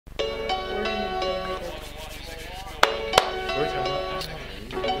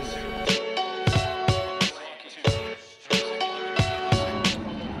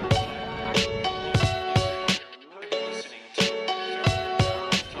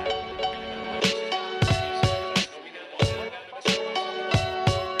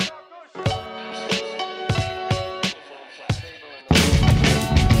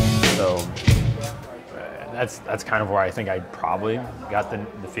that's kind of where I think I probably got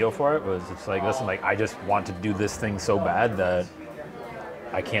the feel for it. Was it's like, listen, like I just want to do this thing so bad that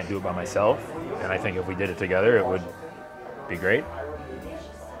I can't do it by myself, and I think if we did it together, it would be great.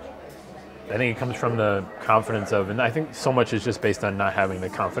 I think it comes from the confidence of, and I think so much is just based on not having the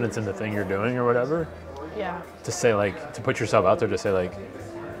confidence in the thing you're doing or whatever. Yeah. To say like, to put yourself out there, to say like,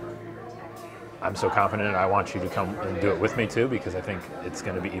 I'm so confident and I want you to come and do it with me too, because I think it's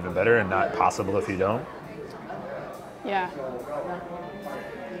going to be even better and not possible if you don't. Yeah.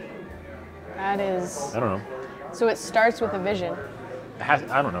 That is. I don't know. So it starts with a vision.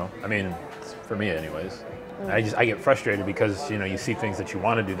 I don't know. I mean, for me anyways. I get frustrated because, you know, you see things that you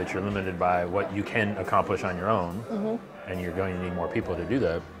want to do that you're limited by what you can accomplish on your own, and you're going to need more people to do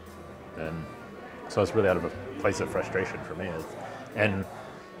that. And so it's really out of a place of frustration for me. And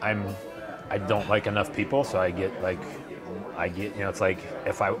I don't like enough people, so I get, you know, it's like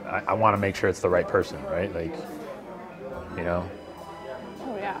if I want to make sure it's the right person, right? Like, you know.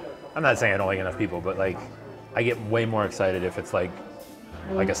 Oh yeah. I'm not saying I don't like enough people, but like I get way more excited if it's like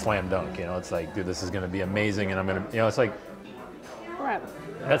a slam dunk, you know. It's like, dude, this is going to be amazing, and I'm going to, you know, it's like, Right.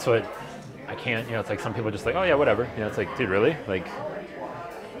 that's what I can't, you know, it's like some people are just like, oh yeah, whatever, you know. It's like, dude, really? Like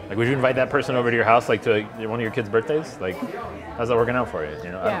would you invite that person over to your house, like to one of your kids' birthdays? Like, how's that working out for you?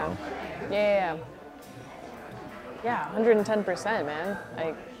 You know, I don't know. Yeah, 110%, man.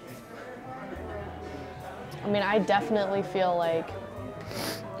 Like, I mean, I definitely feel like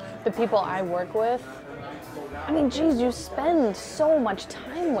the people I work with, I mean, geez, you spend so much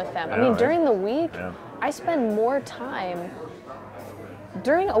time with them. I mean, during the week, I spend more time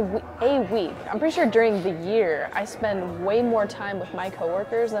during a week. I'm pretty sure during the year, I spend way more time with my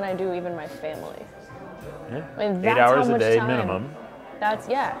coworkers than I do even my family. Yeah. I mean, 8 hours a day minimum. That's,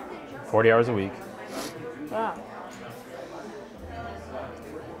 40 hours a week. Wow.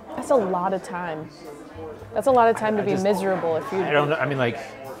 That's a lot of time. That's a lot of time to be miserable if you... I don't know. I mean, like,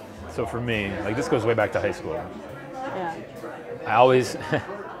 so for me, like, this goes way back to high school. Yeah. I always...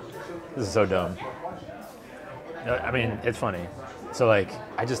 This is so dumb. I mean, it's funny. So, like,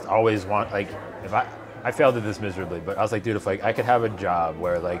 I just always want, like, if I failed at this miserably, but I was like, dude, if, like, I could have a job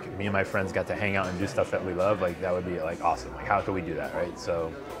where, like, me and my friends got to hang out and do stuff that we love, like, that would be, like, awesome. Like, how could we do that, right?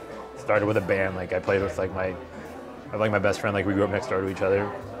 So, started with a band. Like, I played with, like, my best friend. Like, we grew up next door to each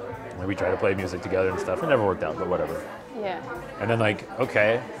other. Like, we tried to play music together and stuff. It never worked out, but whatever. Yeah. And then, like,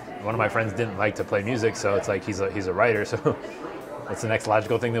 okay, one of my friends didn't like to play music, so it's like he's a writer, so what's the next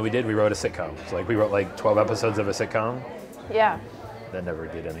logical thing that we did? We wrote a sitcom. So, like, we wrote, like, 12 episodes of a sitcom. Yeah. That never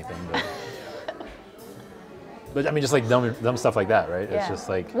did anything, but I mean, just like dumb stuff like that, right? Yeah. It's just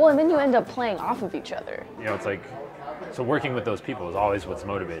like... Well, and then you end up playing off of each other. You know, it's like... So working with those people is always what's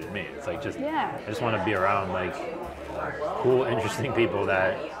motivated me. It's like just... Yeah. I just want to be around, like, cool, interesting people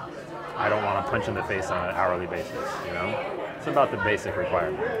that I don't want to punch in the face on an hourly basis, you know? It's about the basic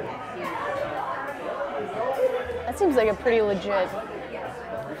requirement. That seems like a pretty legit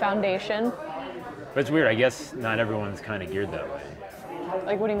foundation. But it's weird. I guess not everyone's kind of geared that way.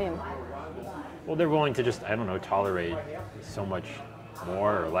 Like, what do you mean? Well, they're willing to just, I don't know, tolerate so much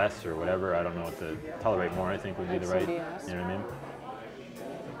more or less or whatever. I don't know what to tolerate more, I think, would be the right, you know what I mean?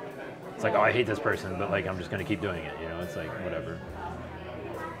 It's like, oh, I hate this person, but, like, I'm just going to keep doing it, you know? It's like, whatever.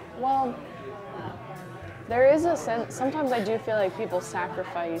 Well, there is a sense, sometimes I do feel like people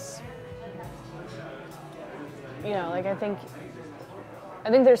sacrifice, you know, like I think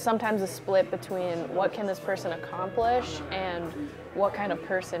there's sometimes a split between what can this person accomplish and what kind of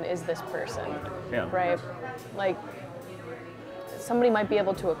person is this person, right? Like, somebody might be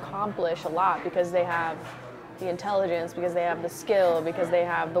able to accomplish a lot because they have the intelligence, because they have the skill, because they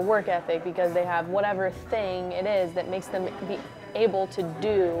have the work ethic, because they have whatever thing it is that makes them be able to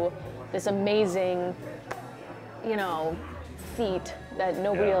do this amazing, you know, feat that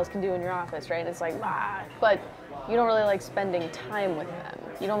nobody else can do in your office, right? And it's like, but you don't really like spending time with them.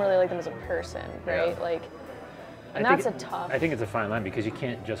 You don't really like them as a person, right? Yeah. Like, and that's a tough... I think it's a fine line because you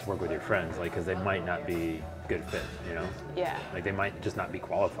can't just work with your friends, like, because they might not be good fit, you know? Yeah. Like, they might just not be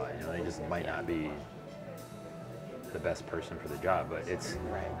qualified, you know? They just might not be the best person for the job, but it's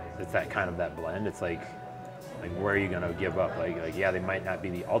that kind of that blend. It's like where are you going to give up? Like, yeah, they might not be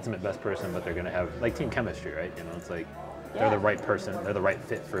the ultimate best person, but they're going to have, like, team chemistry, right? You know, it's like they're the right person, they're the right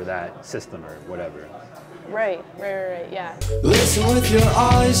fit for that system or whatever. Right, yeah. Listen with your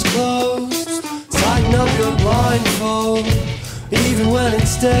eyes closed, tighten up your blindfold. Even when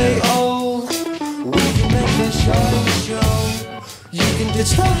it's day old, we can make the show. You can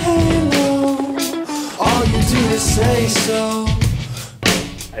ditch the halo, all you do is say so.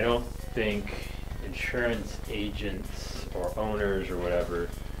 I don't think insurance agents or owners or whatever,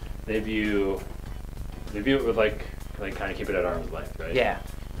 they view They view it with like kind of keep it at arm's length, right? Yeah.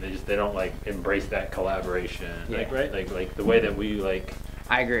 They don't like embrace that collaboration, Yeah. like right, like the way that we like.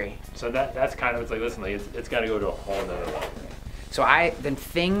 I agree. So that's kind of, it's like, listen, like it's got to go to a whole nother level. So the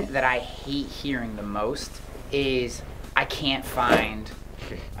thing that I hate hearing the most is I can't find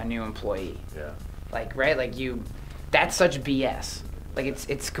a new employee. Yeah. Like, right? Like that's such BS. Like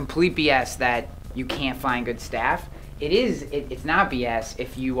it's complete BS that you can't find good staff. It's not BS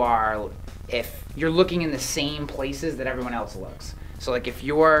if you're looking in the same places that everyone else looks. So like if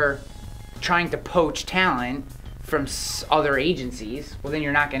you're trying to poach talent from other agencies, well then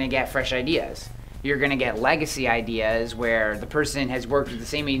you're not going to get fresh ideas. You're going to get legacy ideas where the person has worked with the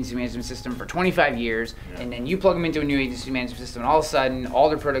same agency management system for 25 years, and then you plug them into a new agency management system, and all of a sudden all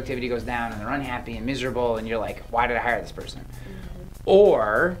their productivity goes down and they're unhappy and miserable, and you're like, why did I hire this person?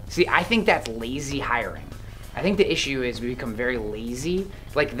 Or, see, I think that's lazy hiring. I think the issue is we become very lazy.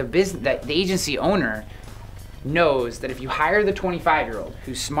 Like the agency owner knows that if you hire the 25-year-old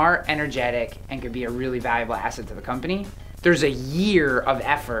who's smart, energetic, and could be a really valuable asset to the company, there's a year of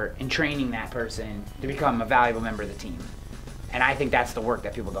effort in training that person to become a valuable member of the team. And I think that's the work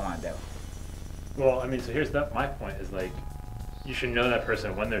that people don't want to do. Well, I mean, so here's my point is like, you should know that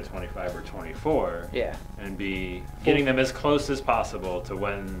person when they're 25 or 24. Yeah. And be getting them as close as possible to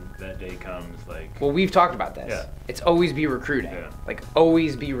when that day comes. Like. Well, we've talked about this. Yeah. It's always be recruiting. Yeah. Like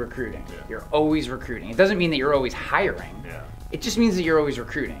always be recruiting. Yeah. You're always recruiting. It doesn't mean that you're always hiring. Yeah. It just means that you're always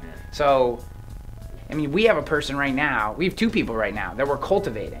recruiting. Yeah. So, I mean, we have a person right now. We have 2 people right now that we're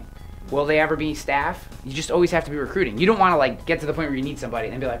cultivating. Will they ever be staff? You just always have to be recruiting. You don't want to like get to the point where you need somebody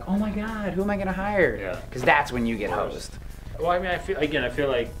and be like, oh my God, who am I gonna hire? Yeah. Because that's when you get hosed. Well, I mean, I feel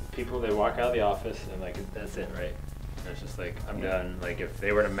like people, they walk out of the office and like that's it, right? And it's just like I'm done. Like if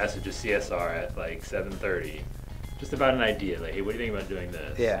they were to message a CSR at like 7:30, just about an idea, like, hey, what do you think about doing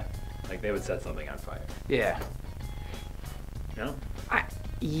this? Yeah. Like they would set something on fire. Yeah. You know?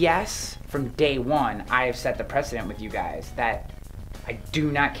 Yes, from day one, I have set the precedent with you guys that I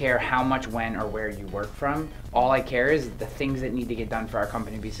do not care how much, when, or where you work from. All I care is the things that need to get done for our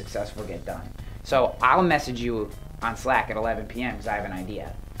company to be successful get done. So I'll message you on Slack at 11 p.m. because I have an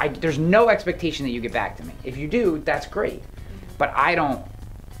idea. There's no expectation that you get back to me. If you do, that's great. But I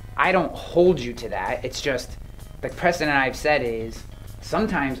don't hold you to that. It's just the precedent I've set is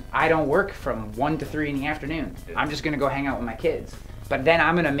sometimes I don't work from 1 to 3 in the afternoon. I'm just gonna go hang out with my kids. But then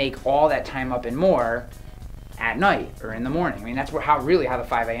I'm gonna make all that time up and more at night or in the morning. I mean, that's how the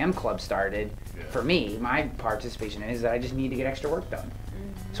 5 a.m. club started. Yeah. For For me, my participation is that I just need to get extra work done.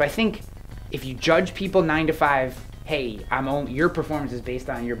 So I think if you judge people 9 to 5, hey, your performance is based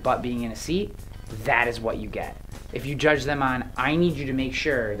on your butt being in a seat, that is what you get. If you judge them on, I need you to make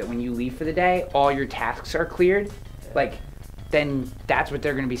sure that when you leave for the day, all your tasks are cleared, like, then that's what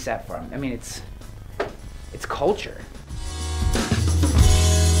they're gonna be set from. I mean, it's culture.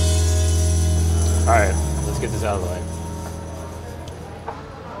 All right, let's get this out of the way.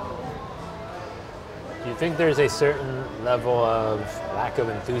 Do you think there's a certain level of lack of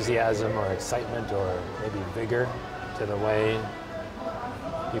enthusiasm or excitement or maybe vigor to the way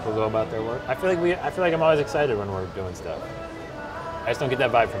people go about their work? I feel like I'm always excited when we're doing stuff. I just don't get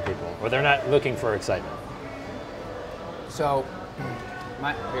that vibe from people, or they're not looking for excitement. So,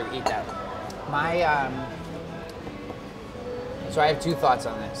 here, eat that. So I have 2 thoughts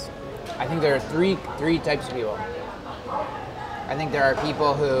on this. I think there are three types of people. I think there are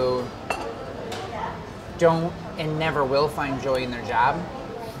people who don't and never will find joy in their job.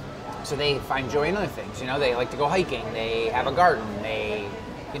 So they find joy in other things. You know, they like to go hiking, they have a garden, they're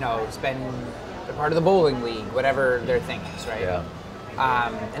part of the bowling league, whatever their thing is, right? Yeah.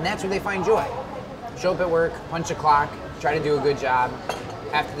 And that's where they find joy. Show up at work, punch a clock, try to do a good job.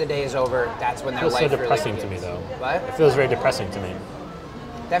 After the day is over, that's when their life really begins. It feels so depressing to me, though. What? It feels very depressing to me.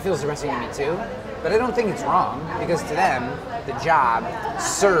 That feels depressing to me too, but I don't think it's wrong because to them, the job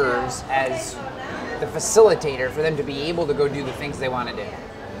serves as the facilitator for them to be able to go do the things they want to do,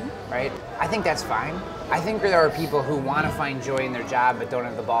 right? I think that's fine. I think there are people who want to find joy in their job but don't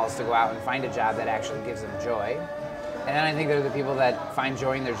have the balls to go out and find a job that actually gives them joy. And then I think there are the people that find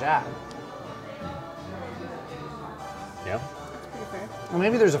joy in their job. Yeah. Well,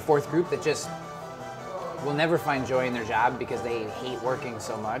 maybe there's a 4th group that just will never find joy in their job because they hate working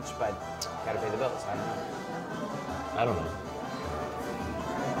so much, but gotta pay the bills. I don't know.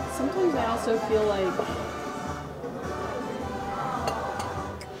 Sometimes I also feel like,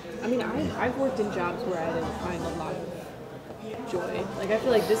 I mean, I've worked in jobs where I didn't find a lot of joy. Like, I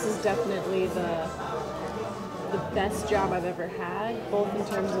feel like this is definitely the best job I've ever had, both in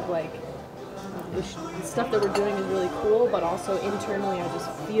terms of like the stuff that we're doing is really cool, but also internally I just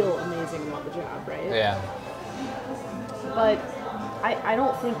feel amazing about the job, right? Yeah. But I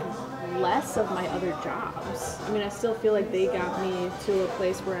don't think less of my other jobs. I mean, I still feel like they got me to a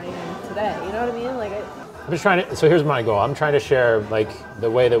place where I am today. You know what I mean? Like, I'm just trying to. So here's my goal. I'm trying to share like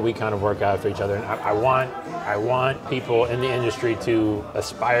the way that we kind of work out for each other, and I want people in the industry to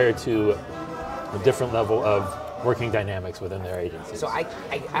aspire to a different level of working dynamics within their agency. So I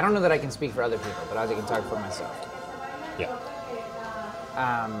don't know that I can speak for other people, but I can talk for myself. Yeah.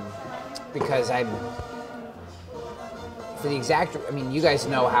 Because for the exact, I mean, you guys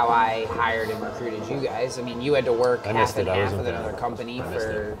know how I hired and recruited you guys. I mean, you had to work half and half with another company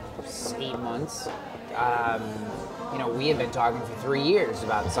for 8 months. You know, we had been talking for 3 years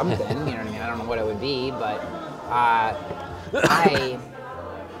about something, you know what I mean? I don't know what it would be, but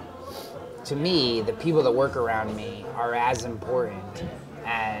to me, the people that work around me are as important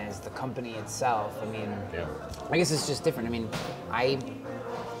as the company itself. I mean, I guess it's just different. I mean,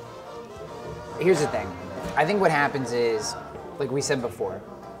 here's the thing. I think what happens is, like we said before,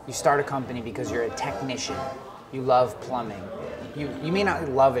 you start a company because you're a technician. You love plumbing. You may not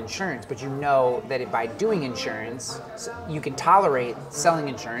love insurance, but you know that by doing insurance, you can tolerate selling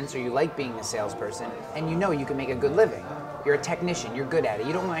insurance, or you like being a salesperson, and you know you can make a good living. You're a technician, you're good at it.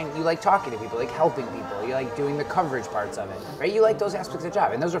 You don't mind, you like talking to people, like helping people, you like doing the coverage parts of it, right? You like those aspects of the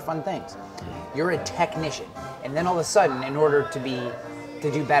job, and those are fun things. You're a technician, and then all of a sudden, in order to be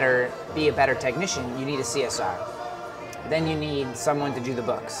a better technician, you need a CSR. Then you need someone to do the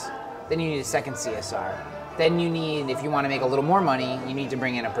books. Then you need a second CSR. Then you need, if you want to make a little more money, you need to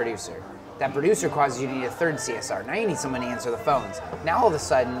bring in a producer. That producer causes you to need a third CSR. Now you need someone to answer the phones. Now all of a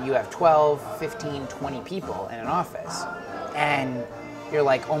sudden you have 12, 15, 20 people in an office. And you're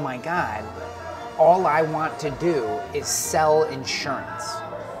like, oh my God, all I want to do is sell insurance.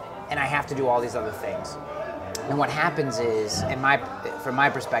 And I have to do all these other things. And what happens is, from my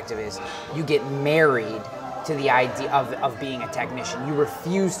perspective, is you get married to the idea of being a technician. You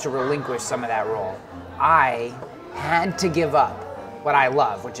refuse to relinquish some of that role. I had to give up what I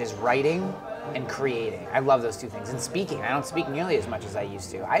love, which is writing and creating. I love those two things. And speaking, I don't speak nearly as much as I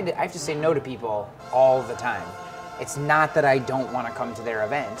used to. I have to say no to people all the time. It's not that I don't want to come to their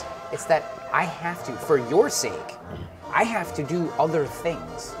event. It's that I have to, for your sake, I have to do other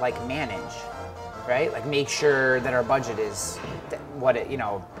things, like manage, right? Like make sure that our budget is that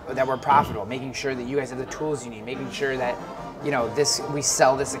we're profitable, making sure that you guys have the tools you need, making sure that we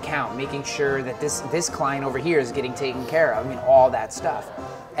sell this account, making sure that this client over here is getting taken care of. I mean, all that stuff.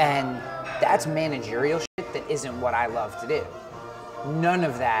 And that's managerial shit that isn't what I love to do. None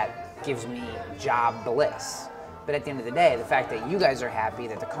of that gives me job bliss. But at the end of the day, the fact that you guys are happy,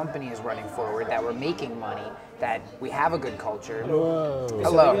 that the company is running forward, that we're making money, that we have a good culture. Whoa.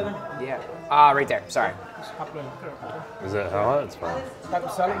 Hello. Yeah. Right there. Sorry. Is that how? It's fine. Taco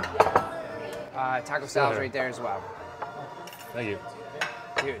salad? Taco salad's right there as well. Thank you.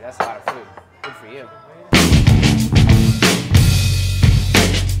 Dude, that's a lot of food. Good for you.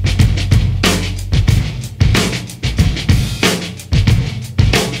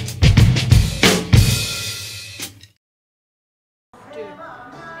 dude,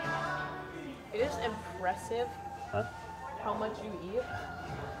 it is impressive how much you eat.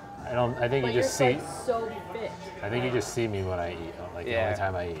 I think But you just you're see. like so fit. I think you just see me when I eat. Like the only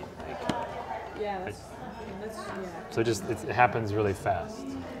time I eat. Yeah. So it happens really fast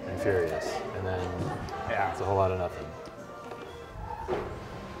and furious, and then it's a whole lot of nothing.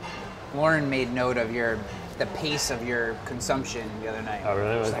 Lauren made note of the pace of your consumption the other night. Oh,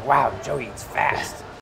 really? She's like, wow, Joe eats fast.